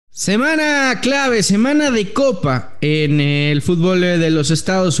Semana clave, semana de copa en el fútbol de los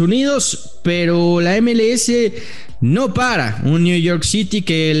Estados Unidos, pero la MLS no para. Un New York City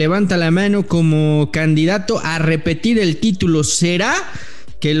que levanta la mano como candidato a repetir el título. ¿Será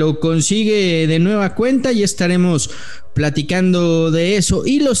que lo consigue de nueva cuenta? Ya estaremos platicando de eso.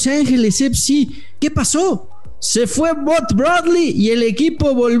 Y Los Ángeles FC, ¿qué pasó? Se fue Bob Bradley y el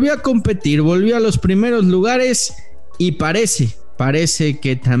equipo volvió a competir, volvió a los primeros lugares y parece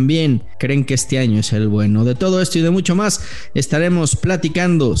que también creen que este año es el bueno. De todo esto y de mucho más estaremos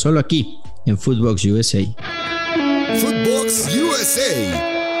platicando solo aquí en Footbox USA. Footbox USA.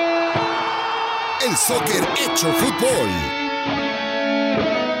 El soccer hecho fútbol.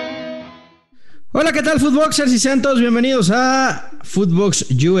 Hola, ¿qué tal, Footboxers? Y sean todos bienvenidos a Footbox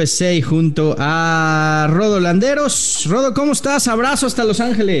USA junto a Rodo Landeros. Rodo, ¿cómo estás? Abrazo hasta Los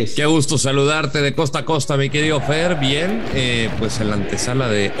Ángeles. Qué gusto saludarte de costa a costa, mi querido Fer. Bien, pues en la antesala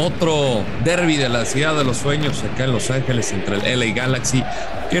de otro derbi de la ciudad de los sueños acá en Los Ángeles entre el LA Galaxy,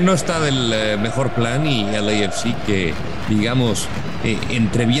 que no está del mejor plan, y LAFC que, digamos,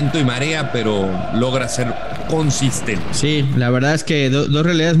 entre viento y marea, pero logra ser consistente. Sí, la verdad es que dos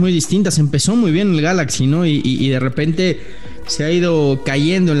realidades muy distintas. Empezó muy bien el Galaxy, ¿no? Y de repente se ha ido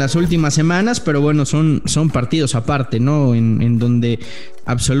cayendo en las últimas semanas, pero bueno, son partidos aparte, ¿no? En donde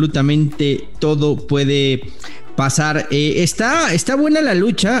absolutamente todo puede pasar. Está buena la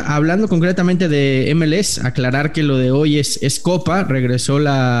lucha. Hablando concretamente de MLS, aclarar que lo de hoy es Copa. Regresó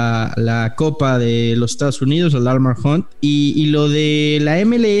la Copa de los Estados Unidos, el Armor Hunt. Y lo de la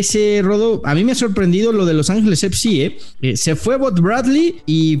MLS, Rodo, a mí me ha sorprendido lo de Los Ángeles FC. Se fue Bob Bradley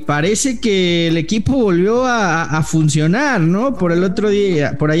y parece que el equipo volvió a funcionar, ¿no? Por ahí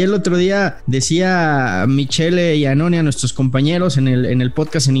el otro día decía Michele y Anoni, a nuestros compañeros en el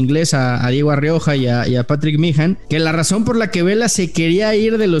podcast en inglés, a Diego Arrioja y a Patrick Meehan, que la razón por la que Vela se quería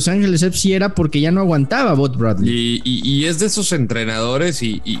ir de Los Ángeles FC era porque ya no aguantaba Bob Bradley. Y es de esos entrenadores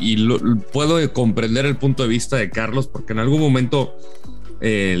y puedo comprender el punto de vista de Carlos, porque en algún momento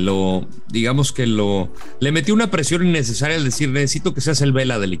le metió una presión innecesaria al decir: necesito que seas el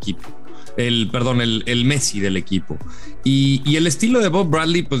Vela del equipo. El Messi del equipo. Y el estilo de Bob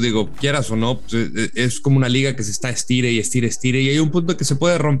Bradley, pues digo, quieras o no, pues es como una liga que se está estire, y hay un punto que se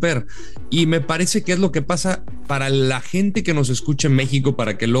puede romper. Y me parece que es lo que pasa para la gente que nos escucha en México,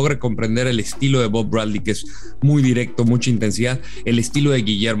 para que logre comprender el estilo de Bob Bradley, que es muy directo, mucha intensidad, el estilo de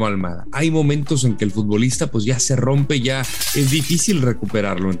Guillermo Almada. Hay momentos en que el futbolista pues ya se rompe, ya es difícil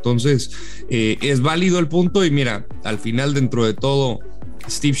recuperarlo. Entonces es válido el punto, y mira, al final, dentro de todo,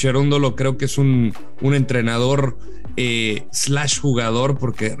 Steve Cherundolo creo que es un entrenador / jugador,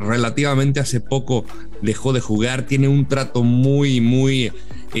 porque relativamente hace poco dejó de jugar. Tiene un trato muy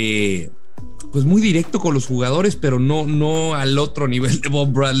directo con los jugadores, pero no al otro nivel de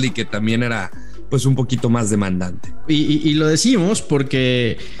Bob Bradley, que también era pues un poquito más demandante. Y lo decimos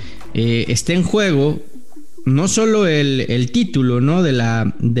porque está en juego no solo el título, ¿no? de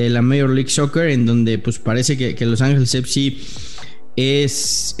la Major League Soccer, en donde pues parece que Los Ángeles FC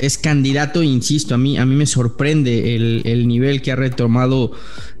es candidato. Insisto, a mí me sorprende el nivel que ha retomado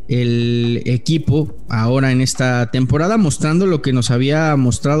el equipo ahora en esta temporada, mostrando lo que nos había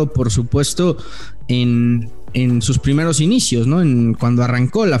mostrado, por supuesto, en sus primeros inicios, ¿no? Cuando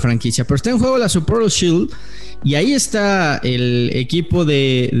arrancó la franquicia. Pero está en juego la Super Shield, y ahí está el equipo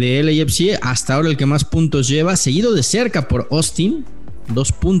de LAFC, hasta ahora el que más puntos lleva, seguido de cerca por Austin,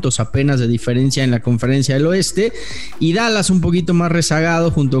 2 puntos apenas de diferencia en la conferencia del oeste, y Dallas un poquito más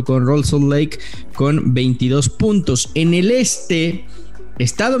rezagado junto con Real Salt Lake con 22 puntos. En el este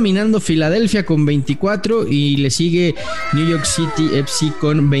está dominando Filadelfia con 24 y le sigue New York City FC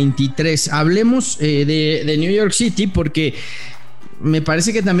con 23. Hablemos de New York City, porque me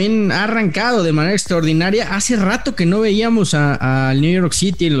parece que también ha arrancado de manera extraordinaria. Hace rato que no veíamos al New York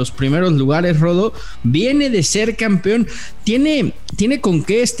City en los primeros lugares, Rodo. Viene de ser campeón. ¿Tiene con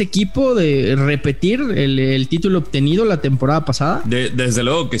qué este equipo de repetir el título obtenido la temporada pasada? Desde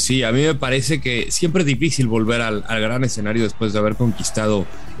luego que sí. A mí me parece que siempre es difícil volver al gran escenario después de haber conquistado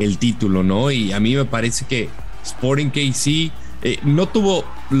el título, ¿no? Y a mí me parece que Sporting KC no tuvo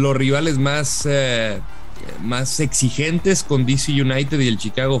los rivales más exigentes con DC United y el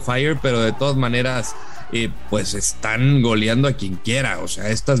Chicago Fire, pero de todas maneras pues están goleando a quien quiera. O sea,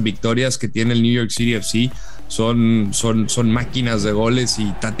 estas victorias que tiene el New York City FC son máquinas de goles,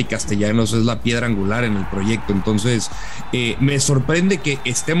 y Taty Castellanos es la piedra angular en el proyecto. Entonces me sorprende que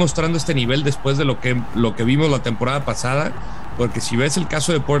esté mostrando este nivel después de lo que vimos la temporada pasada, porque si ves el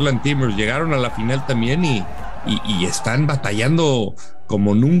caso de Portland Timbers, llegaron a la final también y y están batallando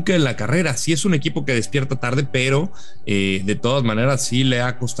como nunca en la carrera. Sí es un equipo que despierta tarde, pero de todas maneras sí le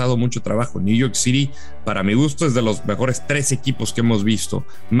ha costado mucho trabajo. New York City, para mi gusto, es de los mejores 3 equipos que hemos visto.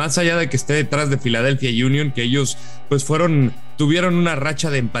 Más allá de que esté detrás de Philadelphia Union, que ellos pues tuvieron una racha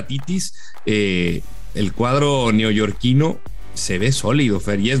de empatitis, el cuadro neoyorquino se ve sólido,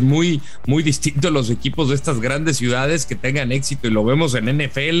 Fer, y es muy, muy distinto a los equipos de estas grandes ciudades que tengan éxito, y lo vemos en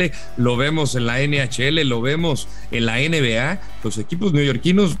NFL, lo vemos en la NHL, lo vemos en la NBA. Los equipos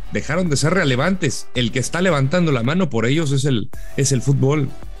neoyorquinos dejaron de ser relevantes. El que está levantando la mano por ellos es el fútbol.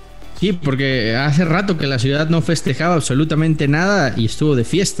 Sí, porque hace rato que la ciudad no festejaba absolutamente nada y estuvo de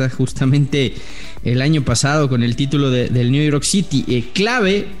fiesta justamente el año pasado con el título del New York City.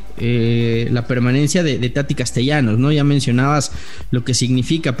 Clave la permanencia de Taty Castellanos, ¿no? Ya mencionabas lo que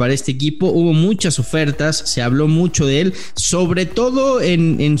significa para este equipo. Hubo muchas ofertas, se habló mucho de él, sobre todo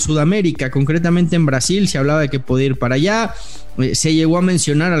en Sudamérica, concretamente en Brasil. Se hablaba de que podía ir para allá. Se llegó a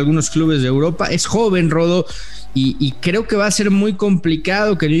mencionar algunos clubes de Europa. Es joven, Rodo, y creo que va a ser muy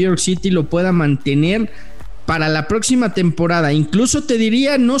complicado que New York City lo pueda mantener para la próxima temporada. Incluso te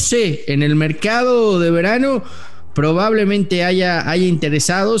diría, no sé, en el mercado de verano probablemente haya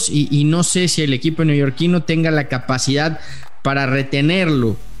interesados, y no sé si el equipo neoyorquino tenga la capacidad para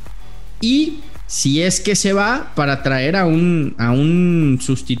retenerlo, y si es que se va, para traer a un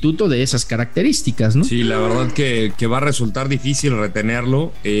sustituto de esas características, ¿no? Sí, la verdad que va a resultar difícil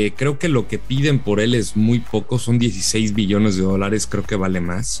retenerlo. Creo que lo que piden por él es muy poco, son 16 billones de dólares, creo que vale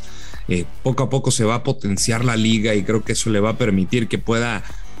más. Poco a poco se va a potenciar la liga, y creo que eso le va a permitir que puedan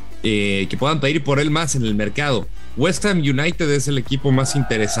pedir por él más en el mercado. West Ham United es el equipo más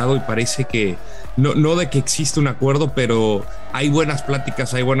interesado, y parece que no de que existe un acuerdo, pero hay buenas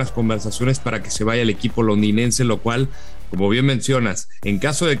pláticas, hay buenas conversaciones para que se vaya el equipo londinense, lo cual, como bien mencionas, en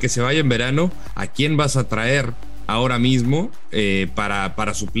caso de que se vaya en verano, ¿a quién vas a traer ahora mismo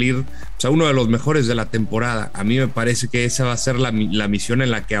para suplir, o sea, uno de los mejores de la temporada? A mí me parece que esa va a ser la misión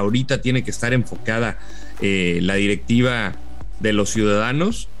en la que ahorita tiene que estar enfocada la directiva de los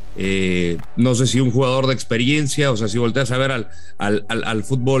ciudadanos. No sé si un jugador de experiencia, o sea, si volteas a ver al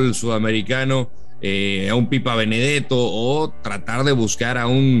fútbol sudamericano, a un Pipa Benedetto, o tratar de buscar a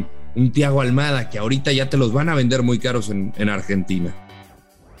un Thiago Almada, que ahorita ya te los van a vender muy caros en Argentina.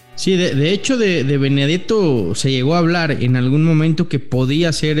 Sí, de hecho de Benedetto se llegó a hablar en algún momento que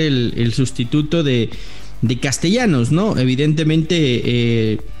podía ser el sustituto de Castellanos, ¿no?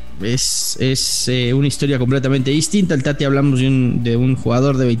 Evidentemente es una historia completamente distinta. El Taty, hablamos de un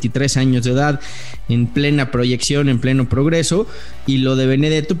jugador de 23 años de edad, en plena proyección, en pleno progreso, y lo de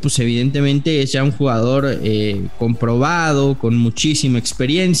Benedetto pues evidentemente es ya un jugador comprobado, con muchísima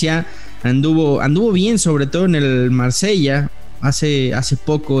experiencia. Anduvo bien, sobre todo en el Marsella hace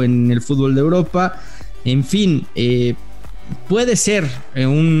poco en el fútbol de Europa. En fin, puede ser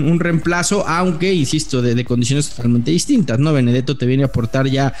un reemplazo, aunque, insisto, de condiciones totalmente distintas, ¿no? Benedetto te viene a aportar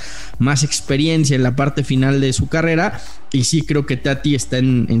ya más experiencia en la parte final de su carrera, y sí creo que Taty está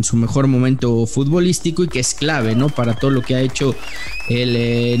en su mejor momento futbolístico, y que es clave, ¿no?, para todo lo que ha hecho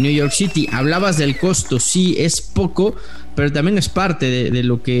el New York City. Hablabas del costo, sí, es poco, pero también es parte de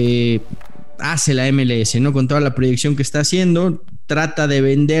lo que hace la MLS, ¿no? Con toda la proyección que está haciendo, trata de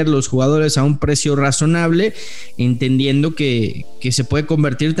vender los jugadores a un precio razonable, entendiendo que se puede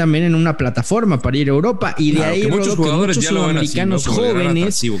convertir también en una plataforma para ir a Europa, y de claro, ahí, que muchos jugadores muchos sudamericanos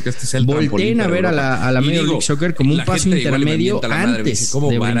jóvenes volteen a ver a la Major League Soccer como un paso intermedio antes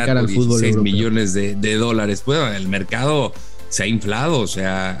de brincar al fútbol europeo. Millones de dólares, pues el mercado se ha inflado, o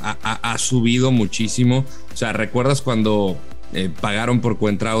sea, ha subido muchísimo. O sea, ¿recuerdas cuando pagaron por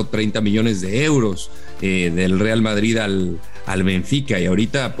Coentrao 30 millones de euros del Real Madrid al Benfica? Y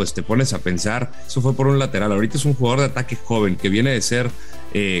ahorita pues te pones a pensar, eso fue por un lateral. Ahorita es un jugador de ataque joven que viene de ser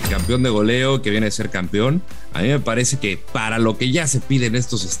campeón de goleo, que viene de ser campeón. A mí me parece que para lo que ya se piden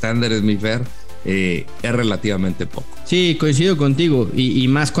estos estándares, mi Fer, es relativamente poco. Sí, coincido contigo, y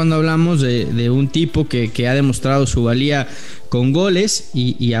más cuando hablamos de un tipo que ha demostrado su valía con goles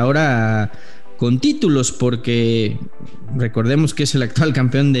y ahora con títulos, porque recordemos que es el actual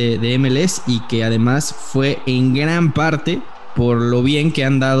campeón de MLS, y que además fue en gran parte por lo bien que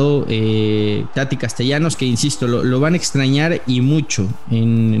han dado Taty Castellanos, que insisto, lo van a extrañar y mucho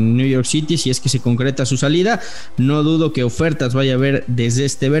en New York City si es que se concreta su salida. No dudo que ofertas vaya a haber desde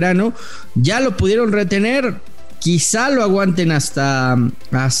este verano. Ya lo pudieron retener, quizá lo aguanten hasta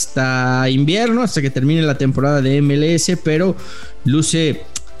invierno, hasta que termine la temporada de MLS, pero luce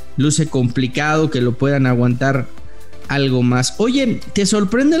complicado que lo puedan aguantar algo más. Oye, ¿te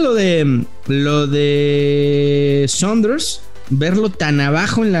sorprende lo de Saunders? verlo tan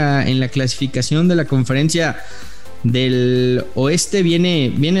abajo en la clasificación de la conferencia del oeste.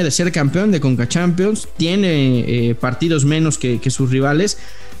 Viene de ser campeón de Conca Champions, tiene partidos menos que sus rivales,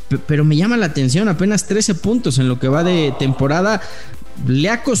 pero me llama la atención, apenas 13 puntos en lo que va de temporada. ¿Le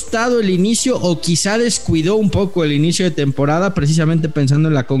ha costado el inicio o quizá descuidó un poco el inicio de temporada precisamente pensando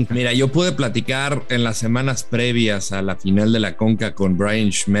en la Conca? Mira, yo pude platicar en las semanas previas a la final de la Conca con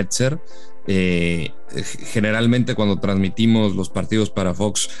Brian Schmetzer. Generalmente cuando transmitimos los partidos para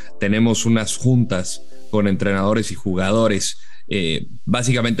Fox tenemos unas juntas con entrenadores y jugadores,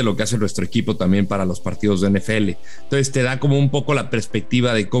 básicamente lo que hace nuestro equipo también para los partidos de NFL. Entonces te da como un poco la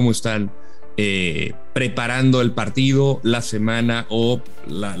perspectiva de cómo están preparando el partido, la semana o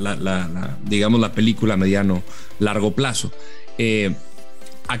digamos la película a mediano largo plazo.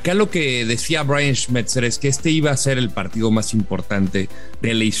 Acá lo que decía Brian Schmetzer es que este iba a ser el partido más importante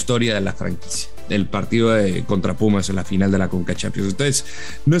de la historia de la franquicia, el partido contra Pumas en la final de la Conca Champions. Entonces,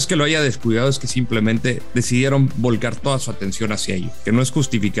 no es que lo haya descuidado, es que simplemente decidieron volcar toda su atención hacia ello, que no es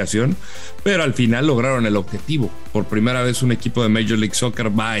justificación, pero al final lograron el objetivo. Por primera vez un equipo de Major League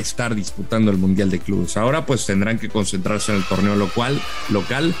Soccer va a estar disputando el Mundial de Clubes. Ahora pues tendrán que concentrarse en el torneo local.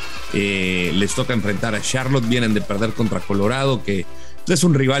 Les toca enfrentar a Charlotte, vienen de perder contra Colorado, que es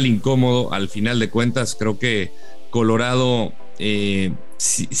un rival incómodo. Al final de cuentas, creo que Colorado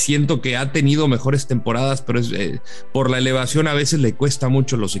siento que ha tenido mejores temporadas, pero por la elevación a veces le cuesta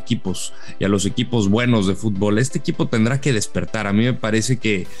mucho a los equipos y a los equipos buenos de fútbol. Este equipo tendrá que despertar. A mí me parece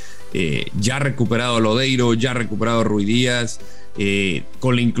que ya ha recuperado Lodeiro, ya ha recuperado Rui Díaz,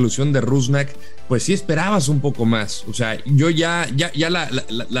 con la inclusión de Rusnak, pues sí esperabas un poco más. O sea, yo ya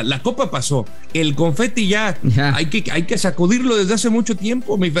la copa pasó, el confeti ya. Hay que sacudirlo desde hace mucho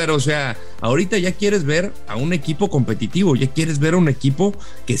tiempo, mi Fer. O sea, ahorita ya quieres ver a un equipo competitivo, ya quieres ver a un equipo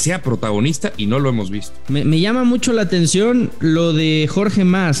que sea protagonista y no lo hemos visto. Me llama mucho la atención lo de Jorge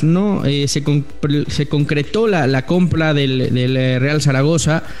Mas, ¿no? Se concretó la compra del Real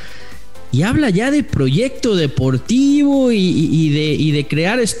Zaragoza. Y habla ya de proyecto deportivo y de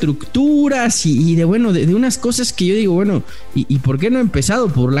crear estructuras y de unas cosas que yo digo, bueno, ¿y por qué no ha empezado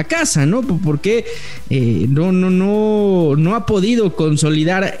por la casa, no? ¿Por qué no ha podido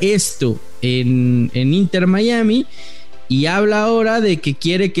consolidar esto en Inter Miami? Y habla ahora de que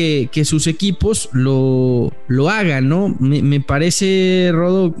quiere que sus equipos lo hagan, ¿no? Me parece,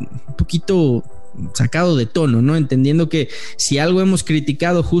 Rodo, un poquito sacado de tono, ¿no? Entendiendo que si algo hemos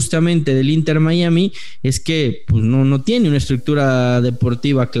criticado justamente del Inter Miami es que pues, no tiene una estructura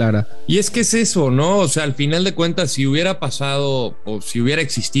deportiva clara. Y es que es eso, ¿no? O sea, al final de cuentas, si hubiera pasado o si hubiera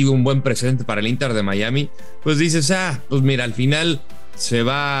existido un buen precedente para el Inter de Miami, pues dices, pues mira, al final se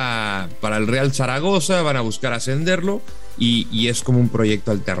va para el Real Zaragoza, van a buscar ascenderlo y es como un proyecto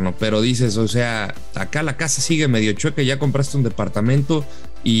alterno. Pero dices, o sea, acá la casa sigue medio chueca, ya compraste un departamento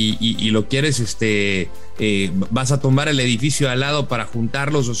y lo quieres, vas a tomar el edificio de al lado para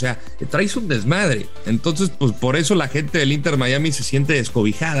juntarlos, o sea, traes un desmadre. Entonces, pues por eso la gente del Inter Miami se siente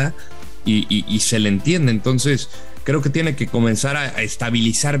descobijada y se le entiende. Entonces, creo que tiene que comenzar a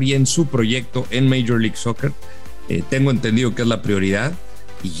estabilizar bien su proyecto en Major League Soccer. Tengo entendido que es la prioridad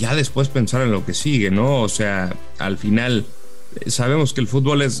y ya después pensar en lo que sigue, ¿no? O sea, al final sabemos que el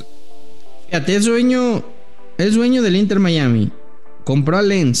fútbol es... Fíjate, es dueño del Inter Miami. Compró a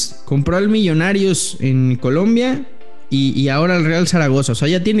Lens, compró al Millonarios en Colombia y ahora al Real Zaragoza. O sea,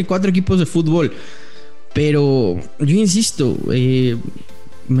 ya tiene 4 equipos de fútbol. Pero yo insisto,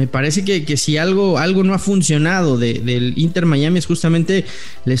 me parece que si algo no ha funcionado del Inter Miami es justamente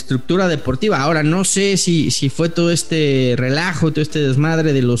la estructura deportiva. Ahora, no sé si fue todo este relajo, todo este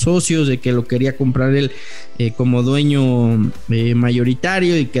desmadre de los socios, de que lo quería comprar él como dueño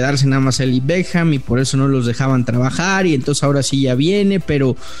mayoritario y quedarse nada más él y Beckham, y por eso no los dejaban trabajar, y entonces ahora sí ya viene,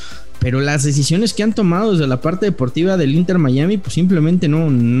 pero las decisiones que han tomado desde la parte deportiva del Inter Miami pues simplemente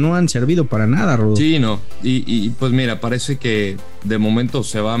no han servido para nada, Rodo. Sí, no, y pues mira, parece que de momento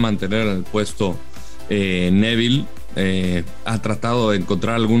se va a mantener en el puesto Neville. Ha tratado de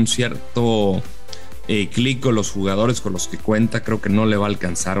encontrar algún cierto clic con los jugadores con los que cuenta. Creo que no le va a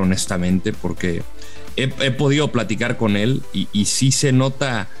alcanzar, honestamente, porque he podido platicar con él y sí se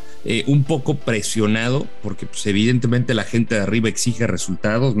nota un poco presionado, porque pues, evidentemente la gente de arriba exige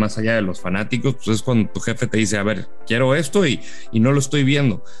resultados más allá de los fanáticos. Pues es cuando tu jefe te dice, a ver, quiero esto y no lo estoy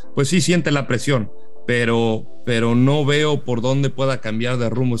viendo. Pues sí siente la presión, pero no veo por dónde pueda cambiar de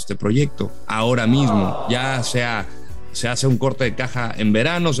rumbo este proyecto ahora mismo. Ya se hace un corte de caja en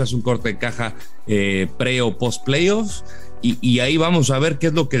verano, se hace un corte de caja pre o post playoffs y ahí vamos a ver qué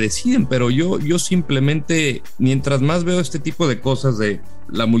es lo que deciden, pero yo simplemente, mientras más veo este tipo de cosas de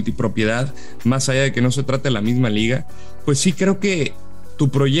la multipropiedad, más allá de que no se trate de la misma liga, pues sí creo que tu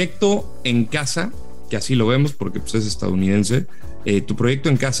proyecto en casa, que así lo vemos porque pues es estadounidense, tu proyecto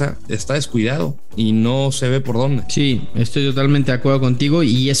en casa está descuidado y no se ve por dónde. Sí, estoy totalmente de acuerdo contigo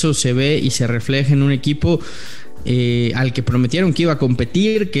y eso se ve y se refleja en un equipo al que prometieron que iba a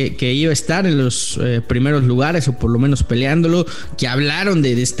competir, que iba a estar en los primeros lugares o por lo menos peleándolo, que hablaron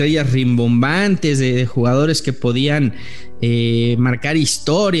de estrellas rimbombantes, de jugadores que podían marcar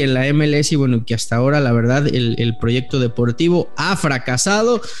historia en la MLS y bueno, que hasta ahora la verdad el proyecto deportivo ha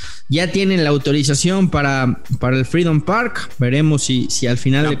fracasado. Ya tienen la autorización para el Freedom Park. Veremos si al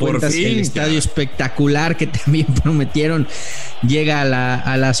final de cuentas el estadio espectacular que también prometieron llega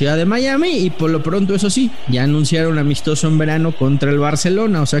a la ciudad de Miami. Y por lo pronto, eso sí, ya anunciaron amistoso en verano contra el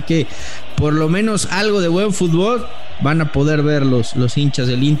Barcelona. O sea que por lo menos algo de buen fútbol van a poder ver los hinchas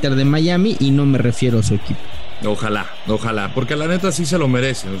del Inter de Miami, y no me refiero a su equipo. Ojalá, porque la neta sí se lo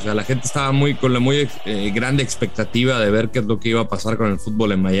merece. O sea, la gente estaba con la muy grande expectativa de ver qué es lo que iba a pasar con el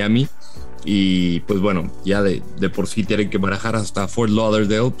fútbol en Miami. Y pues bueno, ya de por sí tienen que barajar hasta Fort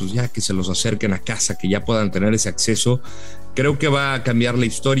Lauderdale, pues ya que se los acerquen a casa, que ya puedan tener ese acceso. Creo que va a cambiar la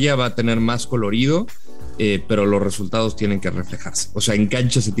historia, va a tener más colorido, pero los resultados tienen que reflejarse. O sea, en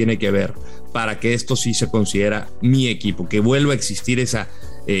cancha se tiene que ver para que esto sí se considera mi equipo, que vuelva a existir esa...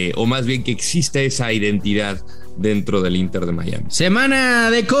 o más bien que existe esa identidad dentro del Inter de Miami.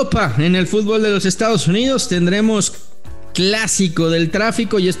 Semana de Copa en el fútbol de los Estados Unidos. Tendremos clásico del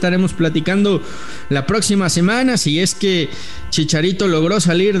tráfico. Ya estaremos platicando la próxima semana si es que Chicharito logró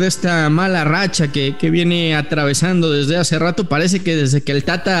salir de esta mala racha que viene atravesando desde hace rato. Parece que desde que el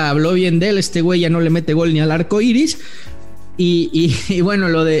Tata habló bien de él, este güey ya no le mete gol ni al arco iris. Y bueno,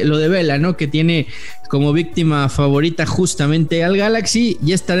 lo de Vela, ¿no? Que tiene como víctima favorita justamente al Galaxy.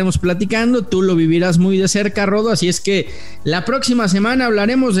 Ya estaremos platicando, tú lo vivirás muy de cerca, Rodo, así es que la próxima semana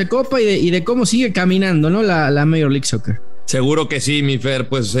hablaremos de Copa y de cómo sigue caminando, ¿no? La Major League Soccer. Seguro que sí, mi Fer,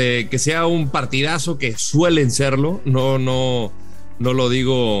 pues que sea un partidazo, que suelen serlo, no lo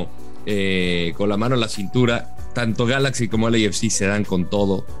digo con la mano en la cintura. Tanto Galaxy como LAFC se dan con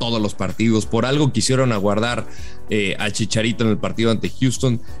todos los partidos. Por algo quisieron aguardar a Chicharito en el partido ante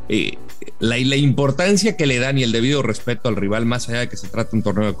Houston. La importancia que le dan y el debido respeto al rival, más allá de que se trate un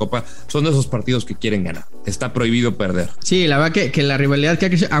torneo de Copa, son de esos partidos que quieren ganar. Está prohibido perder. Sí, la verdad que la rivalidad que ha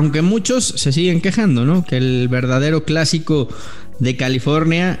crecido, aunque muchos se siguen quejando, ¿no? Que el verdadero clásico de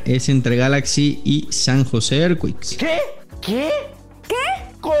California es entre Galaxy y San Jose Earthquakes. ¿Qué?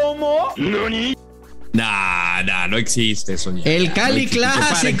 ¿Cómo? ¿Nani? No existe eso ya. El Cali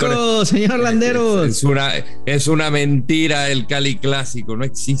Clásico, señor Landeros. Es una mentira el Cali Clásico. No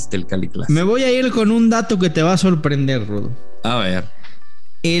existe el Cali Clásico. Me voy a ir con un dato que te va a sorprender, Rodo. A ver.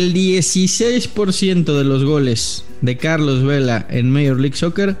 El 16% de los goles de Carlos Vela en Major League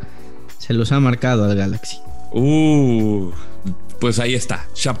Soccer se los ha marcado al Galaxy. Pues ahí está.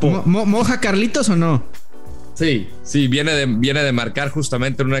 Chapeau. ¿Moja Carlitos o no? Sí, viene de marcar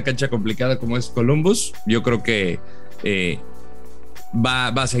justamente en una cancha complicada como es Columbus. Yo creo que va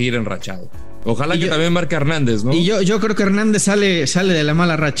a seguir enrachado. Ojalá que también marque Hernández, ¿no? Y yo creo que Hernández sale de la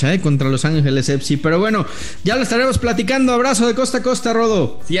mala racha contra Los Ángeles FC. Pero bueno, ya lo estaremos platicando. Abrazo de costa a costa,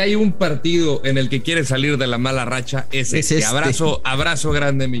 Rodo. Si hay un partido en el que quiere salir de la mala racha, es este. Abrazo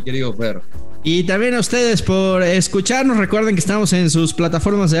grande, mi querido Fer. Y también a ustedes por escucharnos. Recuerden que estamos en sus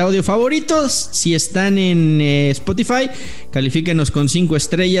plataformas de audio favoritos. Si están en Spotify, califíquenos con 5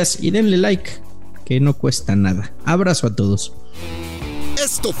 estrellas y denle like, que no cuesta nada. Abrazo a todos.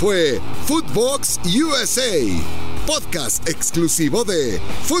 Esto fue Footbox USA, podcast exclusivo de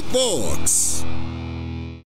Footbox.